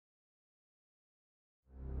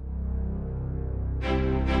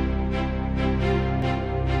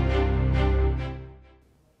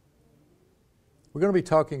We're going to be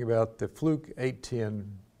talking about the Fluke 810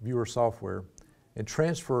 viewer software and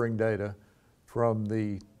transferring data from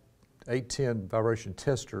the 810 vibration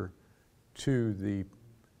tester to the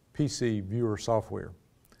PC viewer software.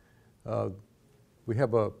 We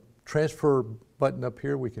have a transfer button up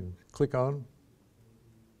here we can click on.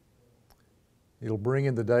 It'll bring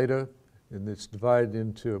in the data, and it's divided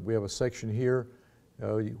into, we have a section here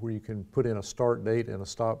where you can put in a start date and a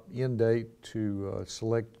stop end date to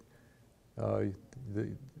select the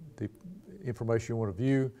information you want to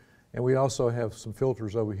view. And we also have some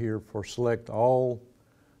filters over here for select only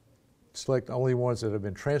ones that have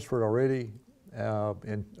been transferred already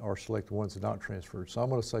or select the ones that are not transferred. So I'm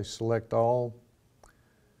going to say select all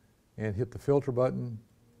and hit the filter button.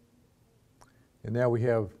 And now we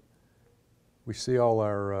see all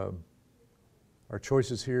our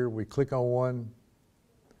choices here. We click on one,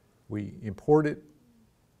 we import it,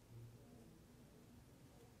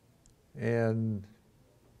 and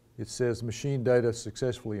it says machine data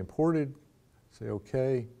successfully imported. Say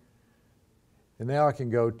OK. And now I can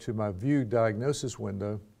go to my view diagnosis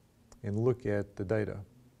window and look at the data.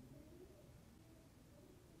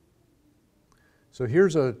 So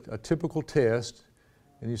here's a typical test,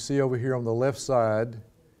 and you see over here on the left side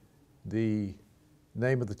the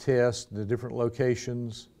name of the test, the different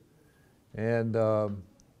locations, and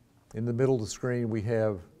in the middle of the screen we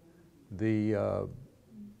have the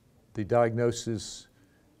diagnosis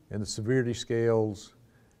and the severity scales,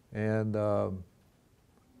 and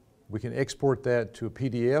we can export that to a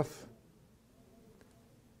PDF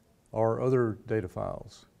or other data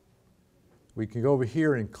files. We can go over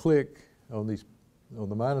here and click on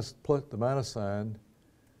the minus sign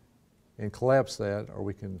and collapse that, or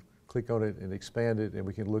we can click on it and expand it, and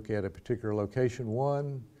we can look at a particular location,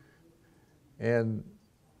 1 and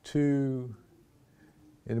 2,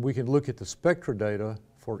 and we can look at the spectra data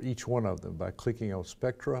for each one of them by clicking on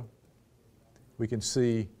spectra. We can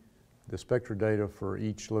see the spectra data for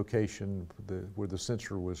each location where the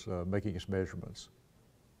sensor was making its measurements.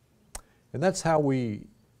 And that's how we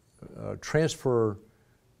transfer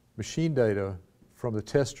machine data from the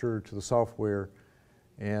tester to the software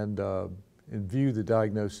and view the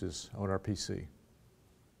diagnosis on our PC.